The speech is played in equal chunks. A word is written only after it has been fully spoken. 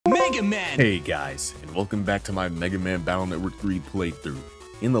Megaman! Hey guys, and welcome back to my Mega Man Battle Network 3 playthrough.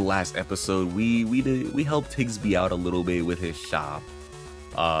 In the last episode, we helped Higsby out a little bit with his shop.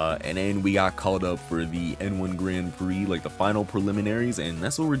 And then we got called up for the N1 Grand Prix, like the final preliminaries, and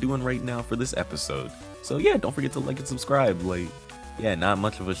that's what we're doing right now for this episode. So yeah, don't forget to like and subscribe. Like, yeah, not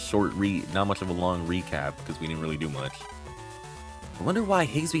much of a long recap, because we didn't really do much. I wonder why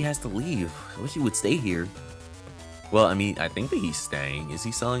Higsby has to leave. I wish he would stay here. Well, I mean, I think that he's staying. Is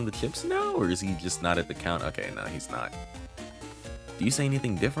he selling the chips now, or is he just not at the count? Okay, no, he's not. Do you say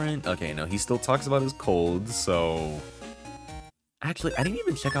anything different? Okay, no, he still talks about his colds, so... Actually, I didn't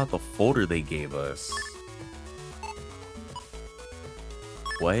even check out the folder they gave us.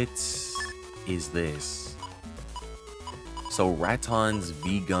 What is this? So, Ratons,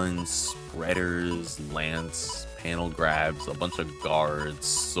 V-Guns, Spreaders, Lance, Panel Grabs, a bunch of guards,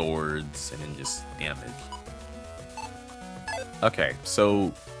 swords, and then just damage. Okay,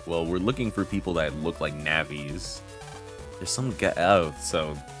 so, well, we're looking for people that look like Navis. There's some guy, oh,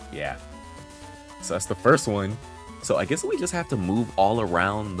 so, yeah. So that's the first one. So I guess we just have to move all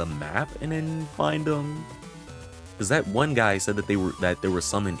around the map and then find them. Because that one guy said that there were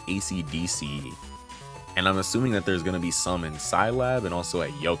some in AC/DC. And I'm assuming that there's going to be some in Scilab and also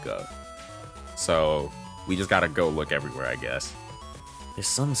at Yoka. So we just gotta go look everywhere, I guess. There's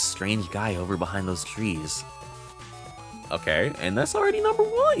some strange guy over behind those trees. Okay, and that's already number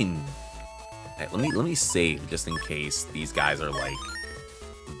one. Hey, let me save just in case these guys are like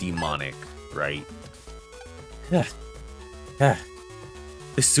demonic, right? This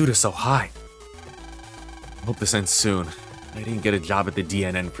suit is so high. I hope this ends soon. I didn't get a job at the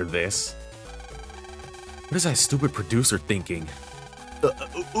DNN for this. What is that stupid producer thinking?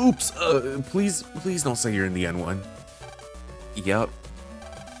 Oops. Please don't say you're in the N1. Yep.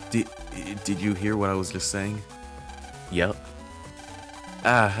 Did you hear what I was just saying? Yep.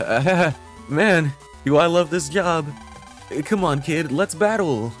 Man, do I love this job. Come on, kid, let's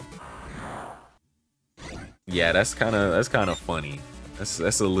battle. Yeah, that's kind of funny.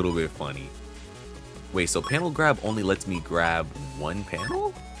 That's a little bit funny. Wait, so panel grab only lets me grab one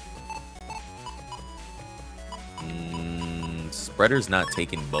panel? Spreader's not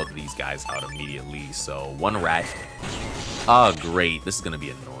taking both of these guys out immediately, so one rat. Oh, great. This is gonna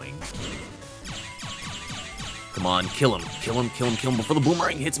be annoying. Come on, kill him before the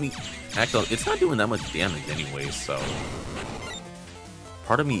boomerang hits me. Actually, it's not doing that much damage anyway, so...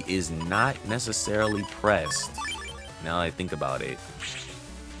 Part of me is not necessarily pressed, now that I think about it.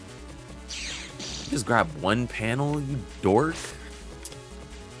 Just grab one panel, you dork?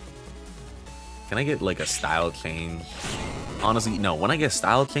 Can I get like a style change? Honestly, no, when I get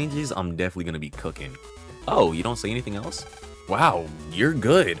style changes, I'm definitely gonna be cooking. Oh, you don't say anything else? Wow, you're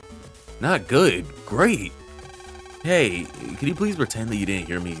good. Not good, great. Hey, could you please pretend that you didn't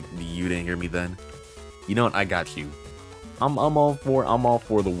hear me? You didn't hear me then? You know what? I got you. I'm all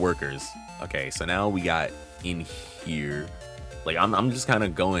for the workers. Okay, so now we got in here. Like I'm just kind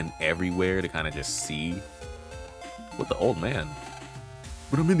of going everywhere to kind of just see. What the old man?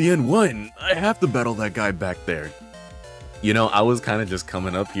 But I'm in the N1. I have to battle that guy back there. You know, I was kind of just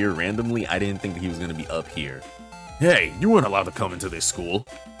coming up here randomly. I didn't think that he was gonna be up here. Hey, you weren't allowed to come into this school.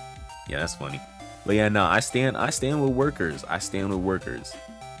 Yeah, that's funny. But yeah, no, I stand with workers. I stand with workers.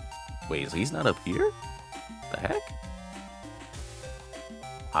 Wait, so he's not up here? The heck?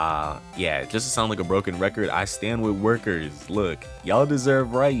 Yeah, just to sound like a broken record, I stand with workers. Look, y'all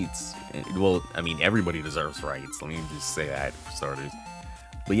deserve rights. Well, I mean, everybody deserves rights. Let me just say that for starters.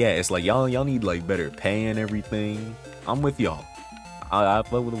 But yeah, it's like y'all need like better pay and everything. I'm with y'all. I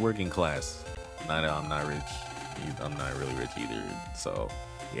fuck with the working class. I'm not rich. I'm not really rich either. So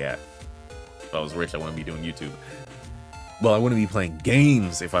yeah. If I was rich, I wouldn't be doing YouTube. Well, I wouldn't be playing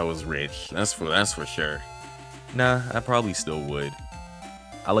games if I was rich. That's for sure. Nah, I probably still would.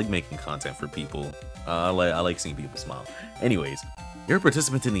 I like making content for people. I like seeing people smile. Anyways, you're a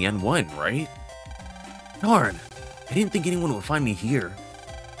participant in the N1, right? Darn, I didn't think anyone would find me here.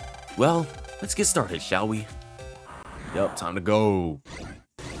 Well, let's get started, shall we? Yup, time to go.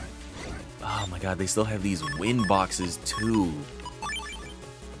 Oh my god, they still have these win boxes too.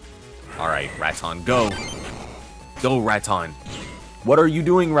 Alright, Raton, go! Go, Raton! What are you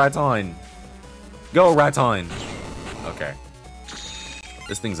doing, Raton? Go, Raton! Okay.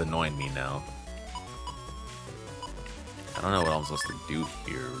 This thing's annoying me now. I don't know what I'm supposed to do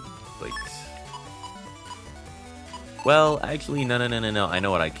here. Like... Well, actually, no. I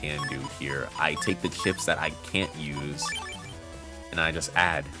know what I can do here. I take the chips that I can't use, and I just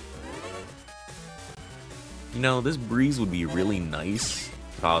add. You know, this breeze would be really nice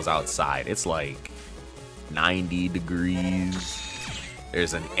if I was outside. It's like 90 degrees.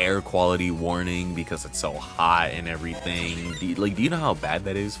 There's an air quality warning because it's so hot and everything. Do you know how bad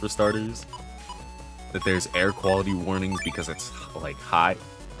that is for starters? That there's air quality warnings because it's like hot.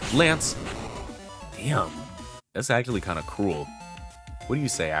 Lance! Damn. That's actually kind of cruel. What do you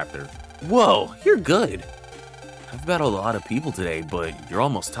say after? Whoa, you're good. I've battled a lot of people today, but you're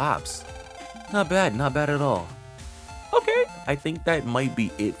almost tops. Not bad at all. Okay, I think that might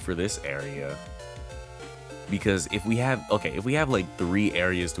be it for this area. Because if we have like 3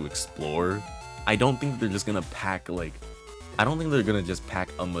 areas to explore, I don't think they're just gonna pack like, I don't think they're gonna just pack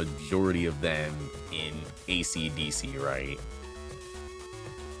a majority of them in AC/DC, right?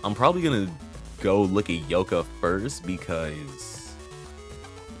 I'm probably gonna go look at Yoka first because,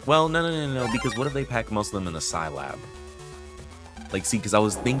 well, no, because what if they pack most of them in the Scilab? Like, see, because I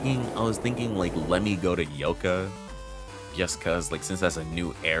was thinking like, let me go to Yoka, just cause like, since that's a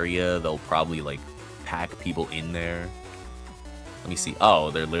new area, they'll probably like pack people in there. Let me see.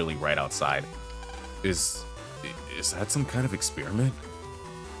 Oh, they're literally right outside. Is that some kind of experiment?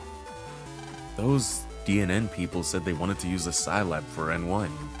 Those DNN people said they wanted to use the Scilab for N1.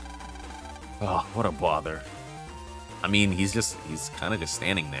 Oh, what a bother. I mean, he's kind of just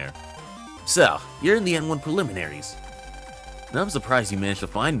standing there. So, you're in the N1 preliminaries. And I'm surprised you managed to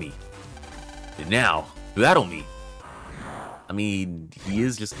find me. And now, battle me. I mean, he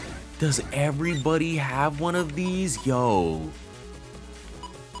is just... Does everybody have one of these? Yo.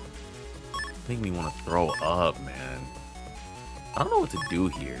 Make me want to throw up, man. I don't know what to do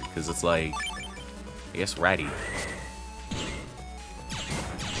here, because it's like... I guess Ratty.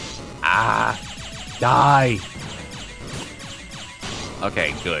 Ah! Die!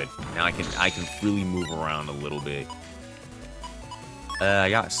 Okay, good. Now I can freely move around a little bit. I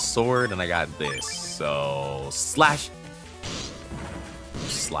got sword and I got this, so... Slash!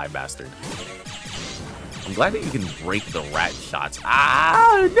 Sly bastard. I'm glad that you can break the rat shots.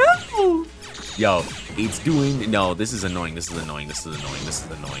 Ah, no! Yo, it's doing... No, this is annoying. This is annoying. This is annoying. This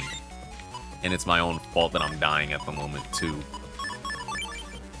is annoying. And it's my own fault that I'm dying at the moment, too.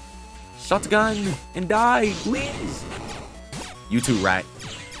 Shotgun and die, please! You too, rat.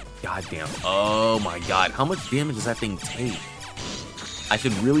 God damn. Oh my god. How much damage does that thing take? I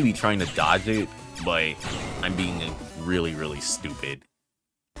should really be trying to dodge it, but I'm being really, really stupid.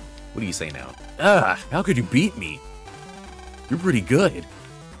 What do you say now? Ah, how could you beat me? You're pretty good.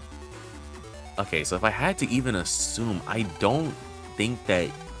 Okay, so if I had to even assume, I don't think that...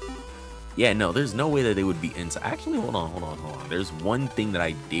 Yeah, no, there's no way that they would be inside. Actually, hold on. There's one thing that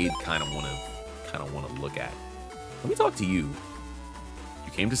I did kind of want to look at. Let me talk to you.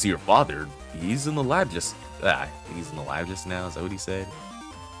 You came to see your father. He's in the lab just... I think he's in the lab just now. Is that what he said?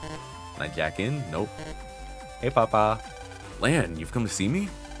 Can I jack in? Nope. Hey, Papa. Lan, you've come to see me?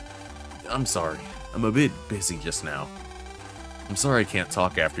 I'm sorry. I'm a bit busy just now. I'm sorry I can't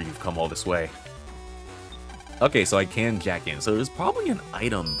talk after you've come all this way. Okay, so I can jack in. So there's probably an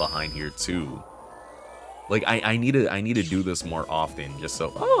item behind here too. Like I need to do this more often just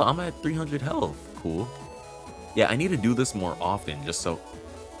so... Oh, I'm at 300 health. Cool. Yeah, I need to do this more often just so...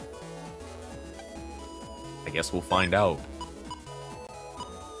 I guess we'll find out.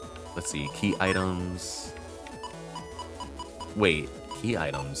 Let's see, key items. Wait, key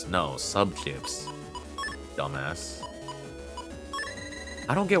items? No, sub chips. Dumbass.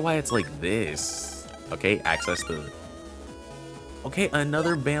 I don't get why it's like this. Okay, access to... Okay,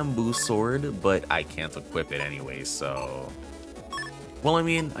 another bamboo sword, but I can't equip it anyway, so... Well, I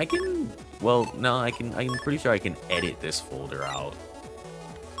mean, I can... Well, no, I'm pretty sure I can edit this folder out.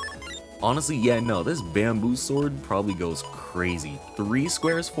 Honestly, yeah, no, this bamboo sword probably goes crazy. 3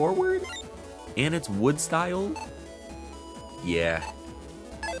 squares forward? And it's wood style? Yeah.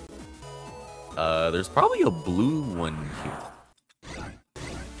 There's probably a blue one here.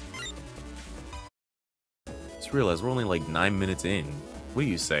 Just realized we're only like 9 minutes in. What do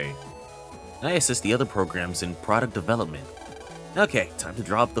you say? I assist the other programs in product development. Okay, time to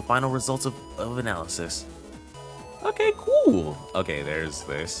draw up the final results of analysis. Okay, cool. Okay, there's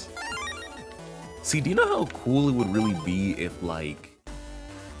this. See, do you know how cool it would really be if, like,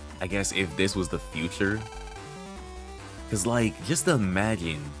 I guess if this was the future? Because, like, just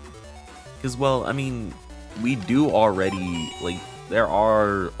imagine. Because, well, I mean, we do already, like, there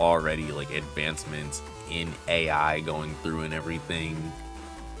are already, like, advancements in AI going through and everything.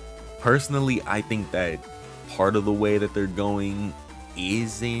 Personally, I think that part of the way that they're going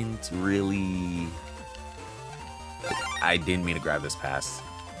isn't really... I didn't mean to grab this pass.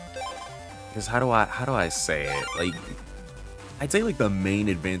 Because how do I say it? Like, I'd say like the main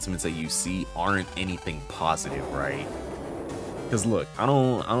advancements that you see aren't anything positive, right? Because look, I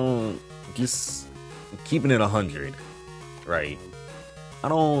don't just keeping it 100, right? I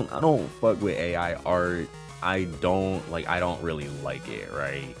don't fuck with AI art. I don't really like it,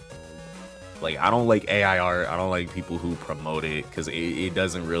 right? Like, I don't like AI art. I don't like people who promote it because it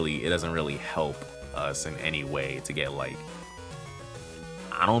doesn't really help us in any way to get like.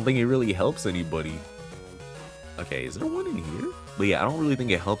 I don't think it really helps anybody. Okay, is there one in here? But yeah, I don't really think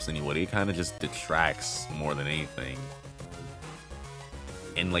it helps anybody. It kind of just detracts more than anything.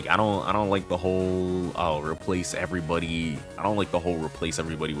 And like, I don't like the whole replace everybody. I don't like the whole replace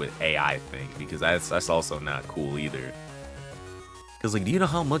everybody with AI thing because that's also not cool either. Because like, do you know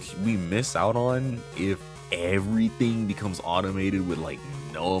how much we miss out on if everything becomes automated with like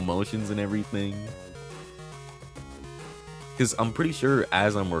no emotions and everything? Because I'm pretty sure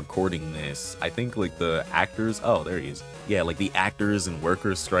as I'm recording this, I think like the actors, oh, there he is. Yeah, like the actors and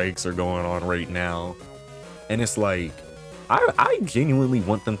workers strikes are going on right now. And it's like, I genuinely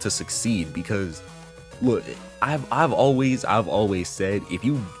want them to succeed because look, I've always said if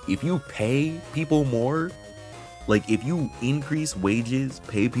you pay people more, like if you increase wages,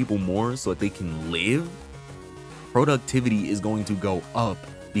 pay people more so that they can live, productivity is going to go up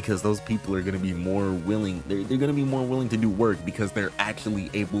because those people are going to be more willing. They're going to be more willing to do work because they're actually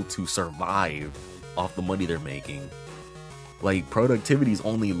able to survive off the money they're making. Like, productivity is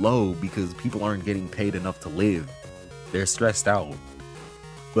only low because people aren't getting paid enough to live. They're stressed out.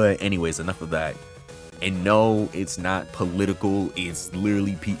 But anyways, enough of that. And no, it's not political. It's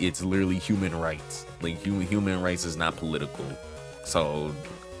literally human rights. Like, human rights is not political. So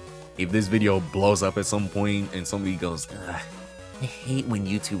if this video blows up at some point and somebody goes, I hate when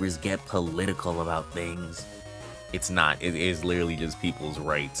YouTubers get political about things, it's not. It is literally just people's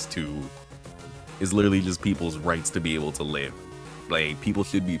rights to. It's literally just people's rights to be able to live. Like, people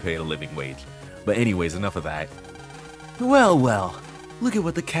should be paid a living wage. But anyways, enough of that. Well, look at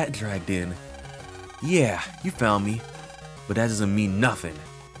what the cat dragged in. Yeah, you found me, but that doesn't mean nothing.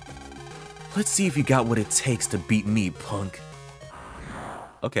 Let's see if you got what it takes to beat me, punk.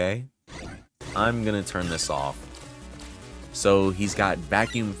 Okay, I'm gonna turn this off. So he's got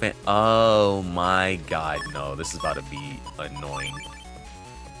vacuum fan. Oh my god, no, this is about to be annoying.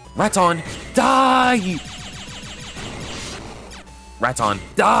 Raton, die! Raton,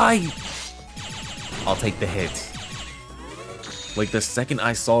 die! I'll take the hit. Like, the second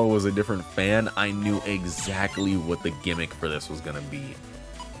I saw it was a different fan, I knew exactly what the gimmick for this was gonna be. You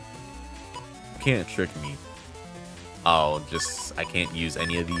can't trick me. Oh, I can't use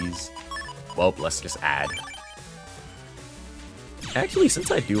any of these. Well, let's just add. Actually,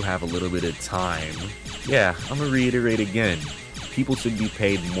 since I do have a little bit of time, yeah, I'm gonna reiterate again. People should be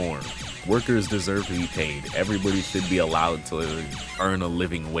paid more. Workers deserve to be paid. Everybody should be allowed to earn a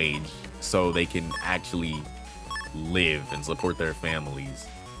living wage so they can actually live and support their families.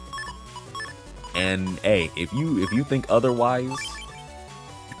 And hey, if you think otherwise,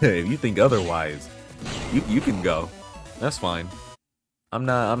 if you think otherwise, you can go. That's fine. I'm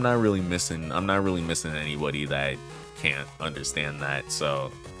not really missing anybody that can't understand that, so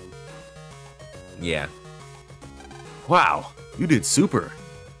yeah. Wow, you did super.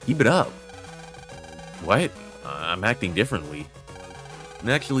 Keep it up. What? I'm acting differently. And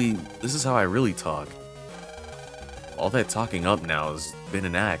actually, this is how I really talk. All that talking up now has been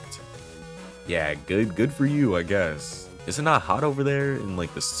an act. Yeah, good for you, I guess. Is it not hot over there in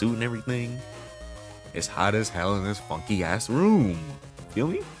like the suit and everything? It's hot as hell in this funky ass room. Feel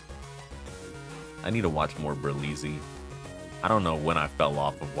me? I need to watch more Berlizzi. I don't know when I fell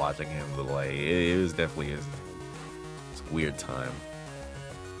off of watching him, but like it was definitely it's a weird time.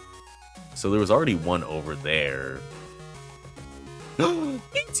 So there was already one over there.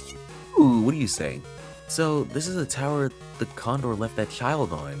 It's you! What do you say? So this is a tower the Condor left that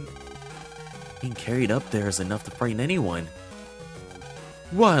child on. Being carried up there is enough to frighten anyone.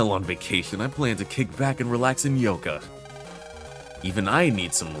 While on vacation, I plan to kick back and relax in Yoka. Even I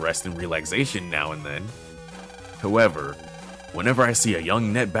need some rest and relaxation now and then. However, whenever I see a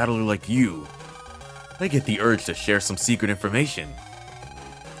young net battler like you, I get the urge to share some secret information.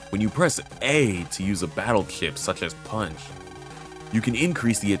 When you press A to use a battle chip such as Punch, you can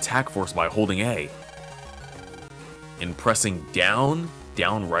increase the attack force by holding A. And pressing down,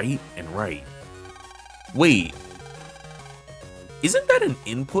 right, and right. Wait. Isn't that an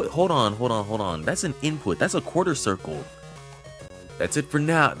input? Hold on. That's an input. That's a quarter circle. That's it for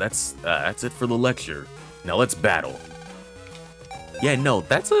now. That's it for the lecture. Now let's battle. Yeah, no,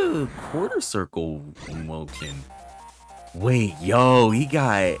 that's a quarter circle motion. Wait, yo, he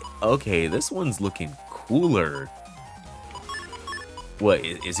got... Okay, this one's looking cooler. What,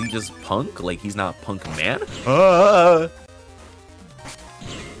 is he just punk? Like, he's not Punk Man?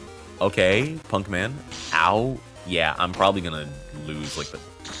 Okay, Punk Man. Ow. Yeah, I'm probably gonna lose, like, the...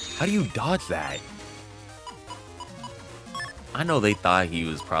 How do you dodge that? I know they thought he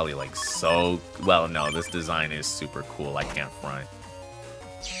was probably, like, so... Well, no, this design is super cool. I can't front.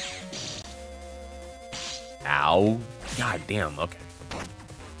 Ow. God damn, okay.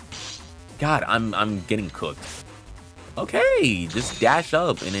 God, I'm getting cooked. Okay, just dash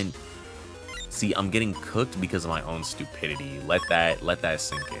up and then... See, I'm getting cooked because of my own stupidity. Let that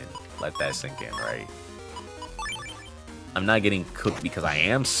sink in. Let that sink in, right? I'm not getting cooked because I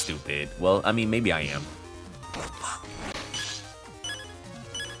am stupid. Well, I mean, maybe I am.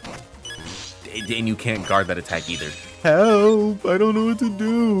 And you can't guard that attack either. Help! I don't know what to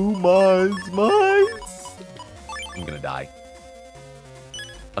do. Mines. I'm gonna die.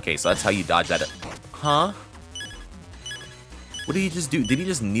 Okay, so that's how you dodge that. Huh? What did he just do? Did he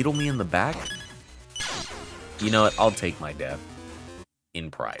just needle me in the back? You know what? I'll take my death.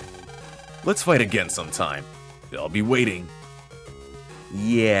 In pride. Let's fight again sometime. I'll be waiting.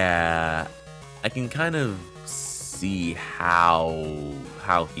 Yeah. I can kind of see how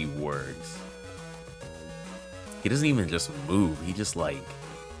he works. He doesn't even just move. He just, like...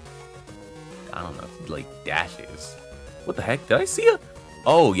 I don't know. Like, dashes. What the heck? Did I see a...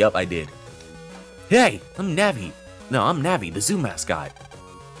 Oh, yep, I did. Hey, I'm Navi. No, I'm Navi, the zoo mascot.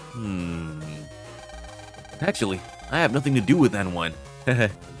 Actually, I have nothing to do with N1.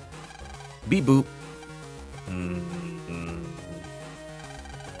 Beep boop.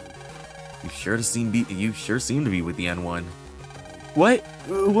 You sure seem to be with the N1. What?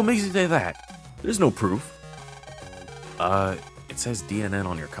 What makes you say that? There's no proof. It says DNN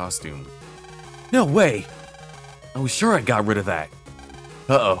on your costume. No way! I was sure I got rid of that.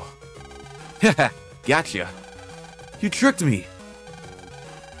 Uh-oh. Haha, gotcha. You tricked me.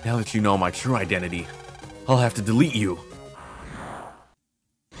 Now that you know my true identity, I'll have to delete you.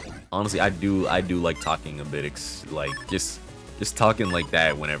 Honestly, I do like talking a bit, like just talking like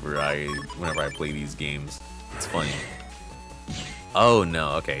that whenever I play these games. It's funny. Oh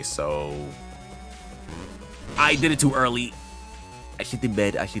no, okay, so I did it too early. I shit the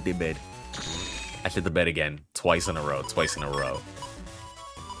bed. I shit the bed again, twice in a row.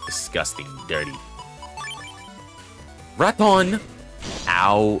 Disgusting, dirty. Raton.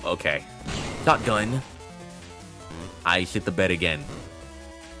 Ow. Okay. Shotgun. I shit the bed again.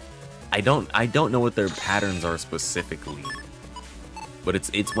 I don't know what their patterns are specifically, but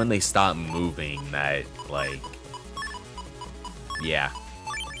it's when they stop moving that, like, yeah.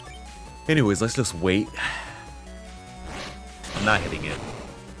 Anyways, let's just wait. I'm not hitting it.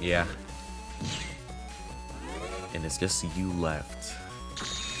 Yeah. And it's just you left.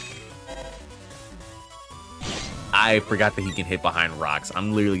 I forgot that he can hit behind rocks.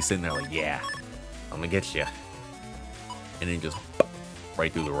 I'm literally sitting there like, yeah, I'm gonna get you. And then just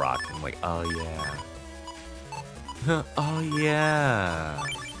right through the rock. I'm like, oh yeah. Oh yeah.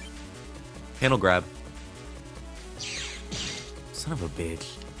 Handle grab. Son of a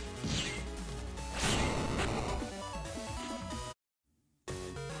bitch.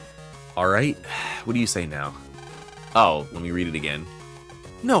 Alright, what do you say now? Oh, let me read it again.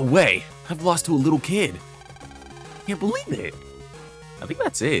 No way! I've lost to a little kid. Can't believe it. I think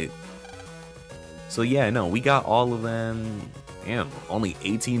that's it. So yeah, no, we got all of them. Damn, only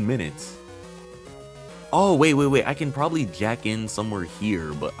 18 minutes. Oh, wait. I can probably jack in somewhere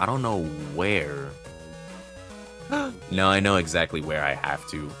here, but I don't know where. No, I know exactly where I have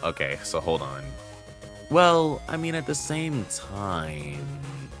to. Okay, so hold on. Well, I mean, at the same time...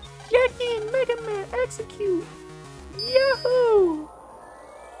 Jack in, Megaman, execute! Yahoo!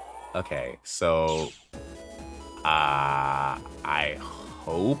 Okay, so... I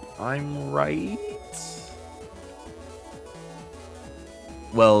hope I'm right?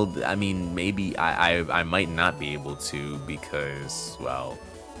 Well, I mean, maybe I might not be able to because, well,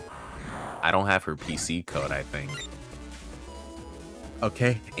 I don't have her PC code, I think.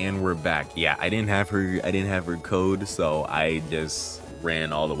 Okay, and we're back. Yeah, I didn't have her code, so I just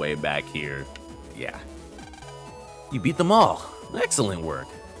ran all the way back here. Yeah. You beat them all. Excellent work.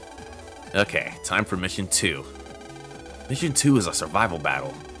 Okay, time for mission 2. Mission 2 is a survival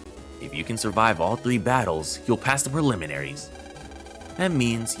battle. If you can survive all 3 battles, you'll pass the preliminaries. That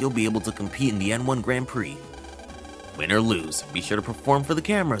means you'll be able to compete in the N1 Grand Prix. Win or lose, be sure to perform for the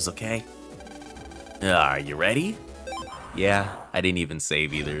cameras, okay? Are you ready? Yeah, I didn't even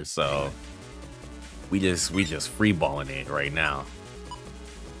save either, so we just freeballing it right now.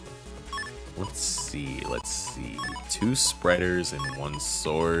 Let's see. 2 spreaders and 1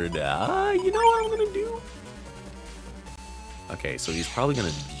 sword. You know what I'm gonna do? Okay, so he's probably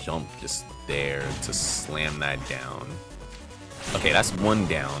gonna jump just there to slam that down. Okay, that's 1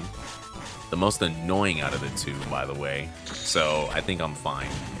 down. the most annoying out of the two, by the way. So I think I'm fine.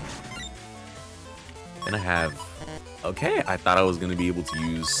 Then I have... Okay, I thought I was going to be able to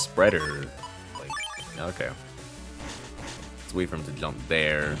use Spreader. Like, okay. Let's wait for him to jump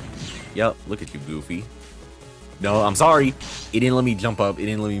there. Yep, look at you, Goofy. No, I'm sorry. It didn't let me jump up. It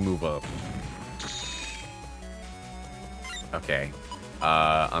didn't let me move up. Okay.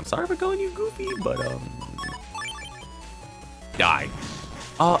 I'm sorry for calling you Goofy, but, die.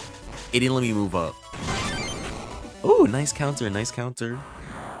 Oh, it didn't let me move up. Oh, nice counter, nice counter.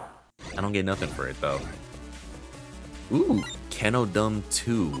 I don't get nothing for it, though. Ooh, Kenodum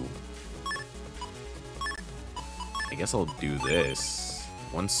 2. I guess I'll do this.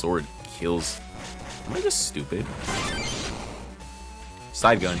 One sword kills... Am I just stupid?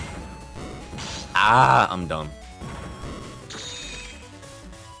 Side gun. Ah, I'm dumb.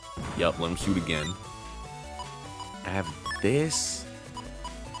 Yup, let him shoot again. I have this.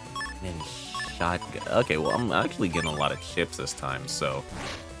 And shotgun. Okay, well, I'm actually getting a lot of chips this time, so...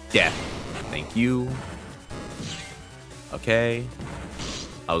 Death. Thank you. Okay.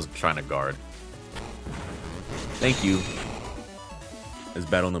 I was trying to guard. Thank you. It's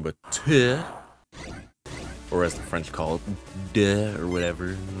battle number 2. Or as the French call it, duh, or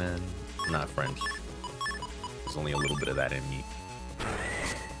whatever. Nah, not French. There's only a little bit of that in me.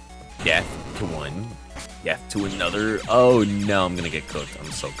 Death to one. Death to another. Oh no, I'm gonna get cooked.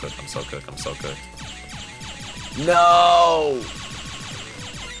 I'm so cooked. I'm so cooked. I'm so cooked. No!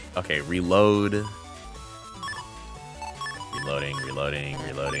 Okay, reload. Reloading, reloading,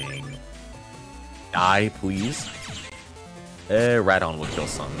 reloading. Die, please. Radon will kill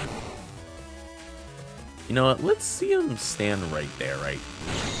some. You know what? Let's see him stand right there, right?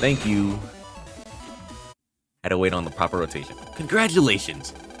 Thank you. Had to wait on the proper rotation.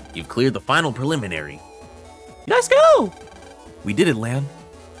 Congratulations! You've cleared the final preliminary. Let's go! We did it, Lan.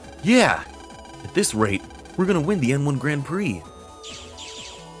 Yeah! At this rate, we're gonna win the N1 Grand Prix.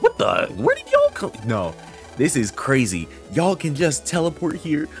 What the? Where did y'all come? No, this is crazy. Y'all can just teleport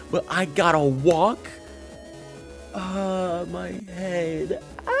here, but I gotta walk? My head.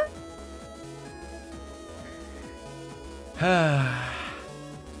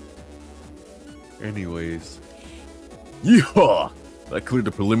 Anyways. Yeehaw! I cleared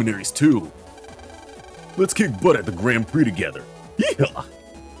the preliminaries too. Let's kick butt at the Grand Prix together. Yeehaw!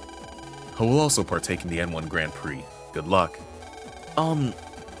 I will also partake in the N1 Grand Prix. Good luck. I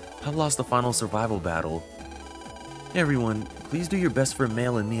lost the final survival battle. Everyone, please do your best for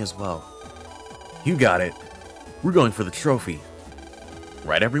Mail and me as well. You got it. We're going for the trophy.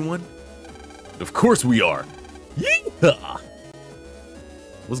 Right, everyone? Of course we are. Yeehaw!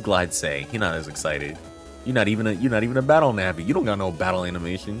 What's Glide say? He's not as excited. You're not even a battle navi. You don't got no battle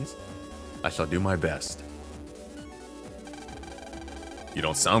animations. I shall do my best. You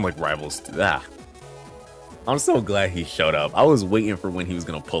don't sound like rivals. I'm so glad he showed up. I was waiting for when he was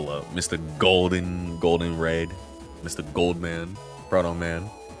gonna pull up. Mr. Golden Red. Mr. Goldman. Proto Man.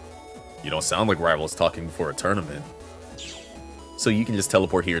 You don't sound like rivals talking before a tournament. So you can just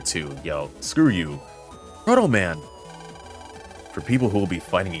teleport here too. Yo, screw you. Proto Man. For people who will be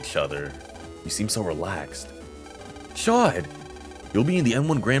fighting each other, you seem so relaxed. Shod, you'll be in the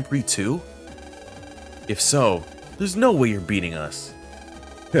N1 Grand Prix too? If so, there's no way you're beating us.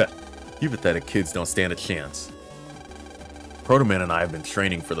 Heh, you pathetic kids don't stand a chance. Proto Man and I have been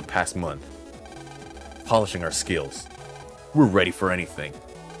training for the past month, polishing our skills. We're ready for anything.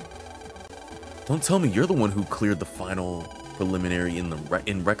 Don't tell me you're the one who cleared the final preliminary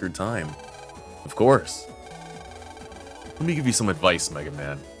in record time. Of course. Let me give you some advice,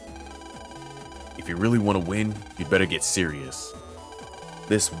 Megaman. If you really want to win, you'd better get serious.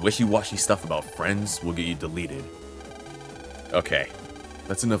 This wishy-washy stuff about friends will get you deleted. Okay,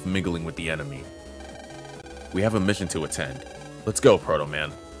 that's enough mingling with the enemy. We have a mission to attend. Let's go, Proto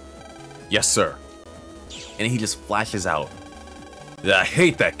Man. Yes, sir. And he just flashes out. I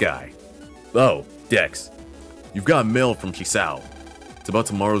hate that guy. Oh, Dex, you've got mail from Chisao. It's about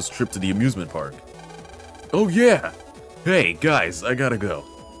tomorrow's trip to the amusement park. Oh yeah! Hey, guys, I gotta go.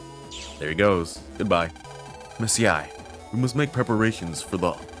 There he goes. Goodbye. Messiah, we must make preparations for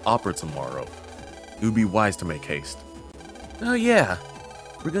the opera tomorrow. It would be wise to make haste. Oh yeah,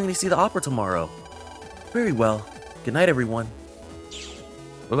 we're going to see the opera tomorrow. Very well. Good night, everyone.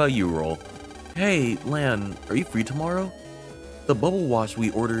 What about you, Roll? Hey, Lan, are you free tomorrow? The bubble wash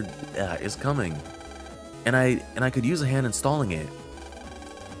we ordered is coming, and I could use a hand installing it.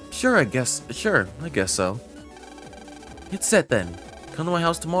 Sure, I guess so. It's set then. Come to my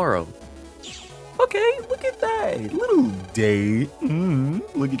house tomorrow. Okay, look at that. Little date.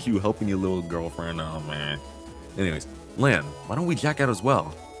 Look at you helping your little girlfriend. Oh, man. Anyways, Lan, why don't we jack out as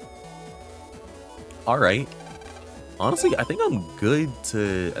well? All right. Honestly, I think I'm good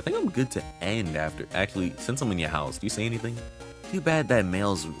to end after. Actually, since I'm in your house, do you say anything? Too bad that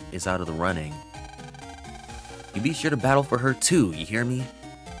Males is out of the running. You be sure to battle for her too, you hear me?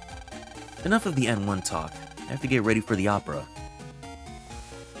 Enough of the N1 talk. I have to get ready for the opera.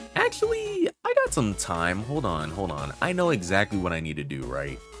 Actually, I got some time. Hold on. I know exactly what I need to do,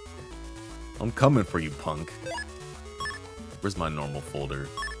 right? I'm coming for you, punk. Where's my normal folder?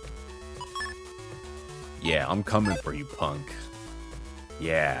 Yeah, I'm coming for you, punk.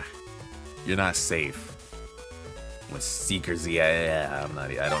 Yeah. You're not safe. When Seeker's... Yeah,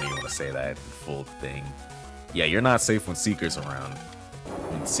 I don't even want to say that full thing. Yeah, you're not safe when Seeker's around.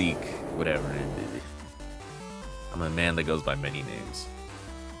 When Seek, whatever. I'm a man that goes by many names.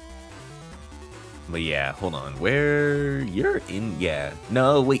 But yeah, hold on. Where... You're in... Yeah.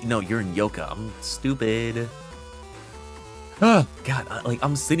 No, wait, no, you're in Yoka. I'm stupid. Oh, God,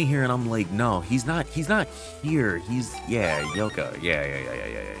 I'm sitting here and I'm like, no, he's not here. He's... Yeah, Yoka.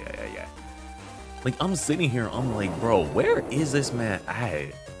 Yeah. Like, I'm sitting here, I'm like, bro, where is this man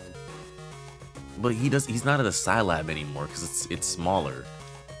at? But he's not at the Scilab anymore because it's smaller.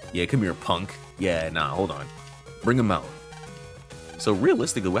 Yeah, come here, punk. Yeah, nah, hold on. Bring him out. So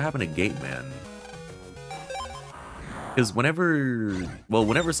realistically, what happened to Gate Man? Because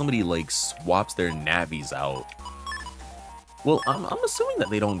whenever somebody like swaps their nabbies out, well, I'm assuming that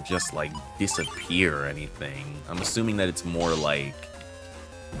they don't just like disappear or anything. I'm assuming that it's more like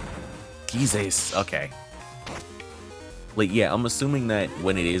Jesus. Okay. Like, yeah, I'm assuming that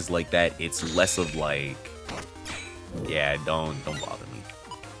when it is like that, it's less of like, yeah, don't bother me.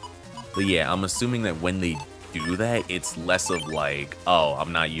 But yeah, I'm assuming that when they do that, it's less of like, oh,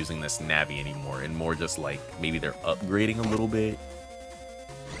 I'm not using this Navi anymore, and more just like maybe they're upgrading a little bit.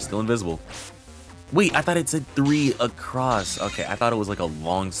 Still invisible. Wait, I thought it said 3 across. Okay, I thought it was like a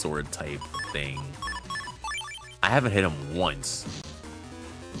longsword type thing. I haven't hit him once.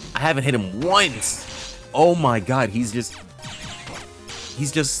 Oh my god, he's just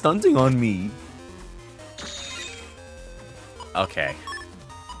stunting on me. Okay.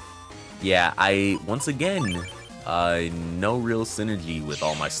 Yeah, once again, no real synergy with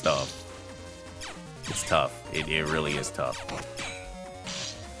all my stuff. It's tough. It really is tough.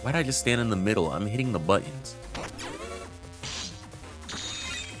 Why'd I just stand in the middle? I'm hitting the buttons.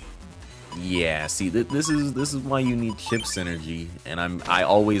 Yeah, see, this is why you need chip synergy, and I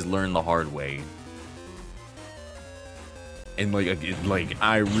always learn the hard way. And like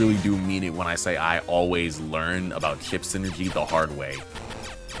I really do mean it when I say I always learn about chip synergy the hard way.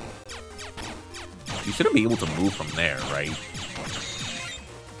 You shouldn't be able to move from there, right?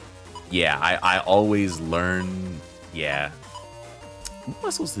 Yeah, I always learn. Yeah. What am I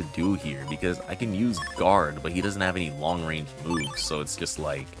supposed to do here? Because I can use guard, but he doesn't have any long-range moves, so it's just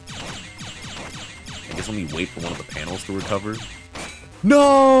like... I guess let me wait for one of the panels to recover.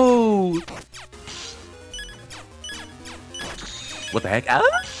 No! What the heck? Ah,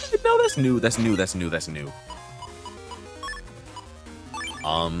 no, that's new.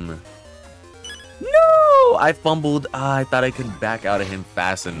 No! I fumbled. I thought I could back out of him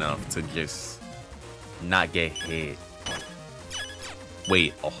fast enough to just not get hit.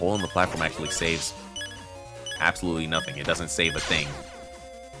 Wait, a hole in the platform actually saves absolutely nothing. It doesn't save a thing.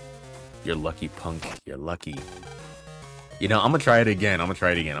 You're lucky, punk. You're lucky. You know, I'm gonna try it again. I'm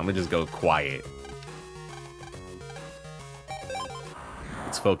gonna just go quiet.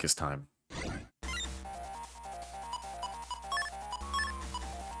 It's focus time.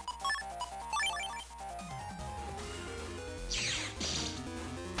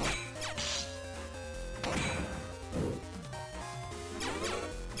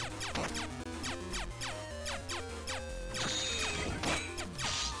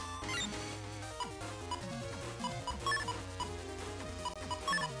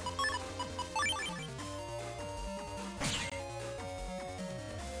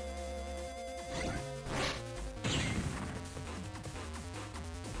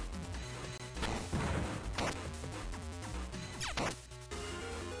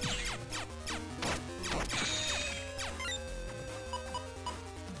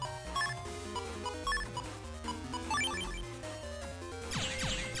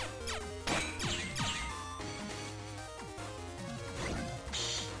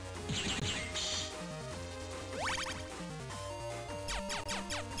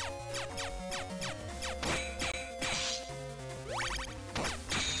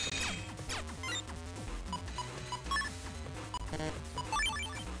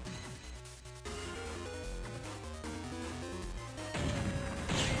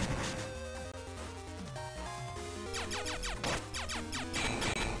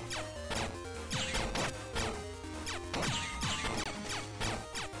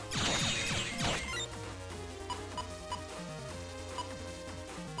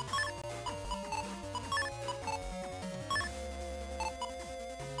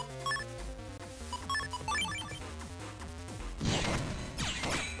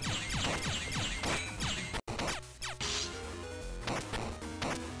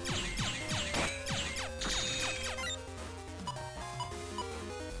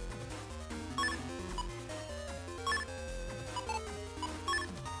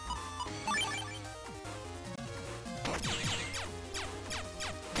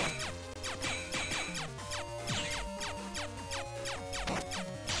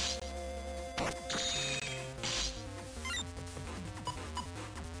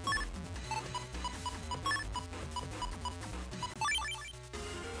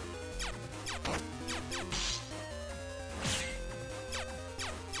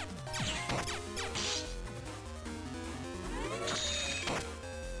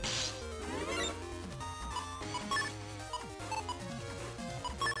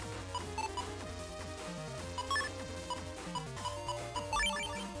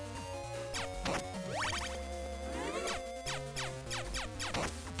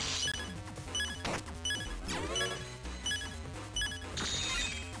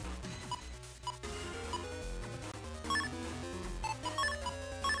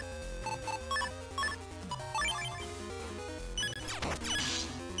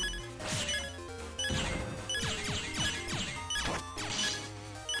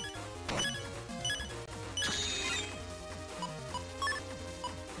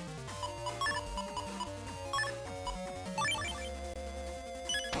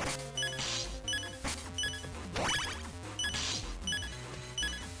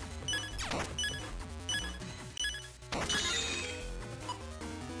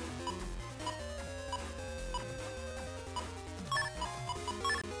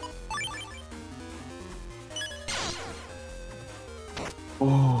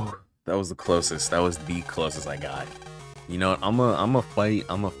 Oh, that was the closest. That was the closest I got. You know what? I'm a fight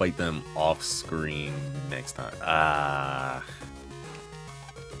them off screen next time.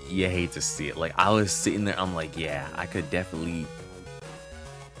 You hate to see it. Like, I was sitting there, I'm like, yeah, I could definitely.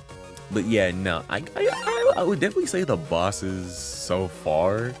 But yeah, no, I would definitely say the bosses so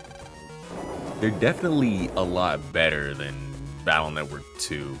far, they're definitely a lot better than Battle Network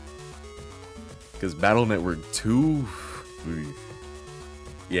 2. Because Battle Network 2,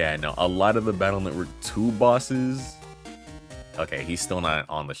 yeah, no, a lot of the Battle Network 2 bosses. Okay, he's still not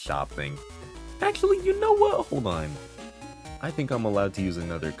on the shop thing. Actually, you know what? Hold on. I think I'm allowed to use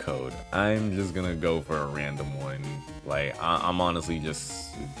another code. I'm just gonna go for a random one. Like, I'm honestly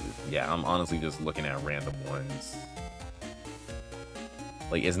just, yeah, I'm honestly just looking at random ones.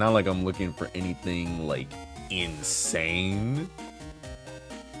 Like, it's not like I'm looking for anything, like, insane.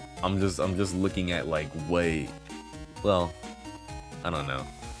 I'm just looking at, like, what, well, I don't know.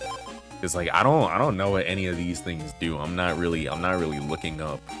 It's like, I don't know what any of these things do. I'm not really looking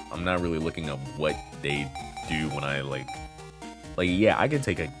up what they do when I, like, yeah, I can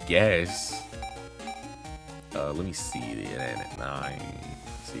take a guess. Let me see.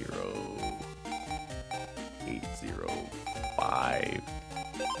 90805.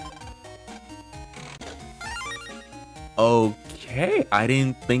 Okay, I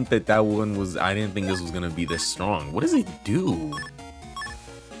didn't think that one was. I didn't think this was gonna be this strong. What does it do?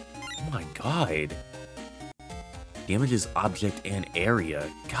 Oh my god. Damages object and area.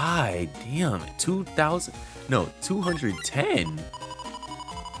 God damn. 2,000. No, 210.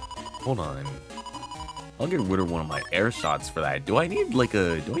 Hold on. I'll get rid of one of my air shots for that. Do I need like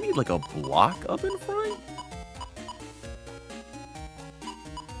a block up in front?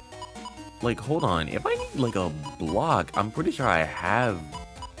 Like, hold on. If I need like a block, I'm pretty sure I have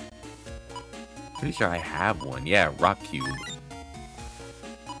one. Yeah, rock cube.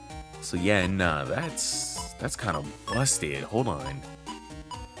 So yeah, nah, that's kind of busted. Hold on.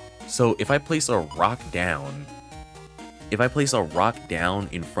 So if I place a rock down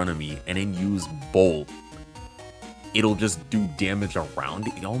in front of me and then use bolt, it'll just do damage around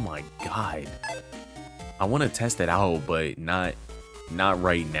it. Oh my god. I want to test it out, but not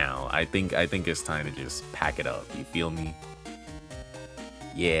right now. I think it's time to just pack it up. You feel me?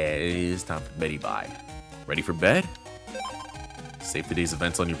 Yeah, it is time for Betty Bye. Ready for bed? Save today's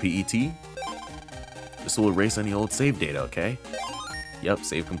events on your PET. This will erase any old save data, okay? Yep,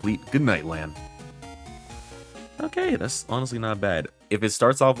 save complete. Good night, Lan. Okay, that's honestly not bad. If it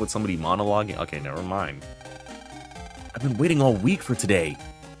starts off with somebody monologuing, okay, never mind. I've been waiting all week for today.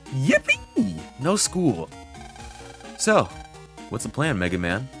 Yippee! No school. So, what's the plan,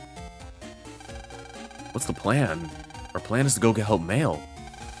 Megaman? What's the plan? Our plan is to go help Mail.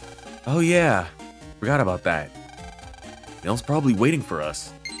 Oh yeah, forgot about that. Mail's probably waiting for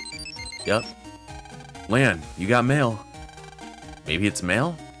us. Yep. Lan, you got mail. Maybe it's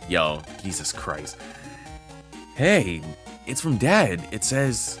mail? Yo, Jesus Christ. Hey, it's from Dad. It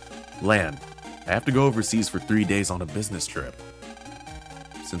says, Lan, I have to go overseas for 3 days on a business trip.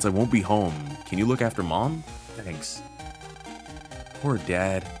 Since I won't be home, can you look after Mom? Thanks. Poor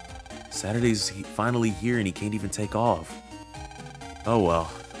Dad. Saturday's finally here and he can't even take off. Oh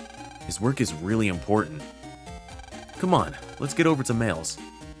well. His work is really important. Come on, let's get over to Mail's.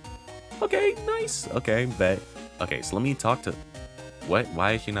 Okay, nice. Okay, bet. Okay, so let me talk to... What?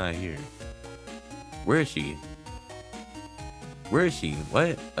 Why is she not here? Where is she? Where is she?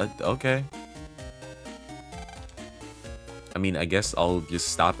 What? Okay. I mean, I guess I'll just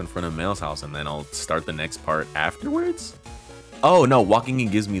stop in front of Mail's house and then I'll start the next part afterwards? Oh, no, walking in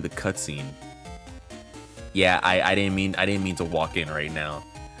gives me the cutscene. Yeah, I didn't mean to walk in right now.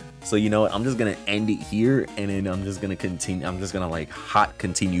 So you know what, I'm just gonna end it here and then I'm just gonna continue. I'm just gonna like hot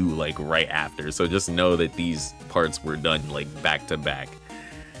continue like right after. So just know that these parts were done like back to back.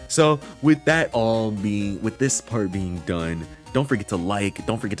 So with this part being done, don't forget to like,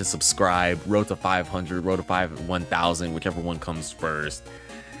 don't forget to subscribe. Road to 500, road to 1,000, whichever one comes first.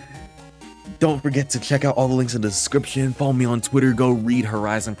 Don't forget to check out all the links in the description. Follow me on Twitter. Go read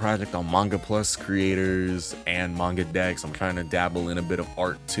Horizon Project on Manga Plus creators and Manga Decks. I'm trying to dabble in a bit of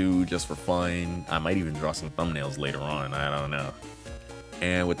art too, just for fun. I might even draw some thumbnails later on. I don't know.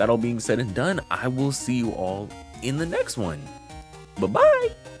 And with that all being said and done, I will see you all in the next one. Bye-bye.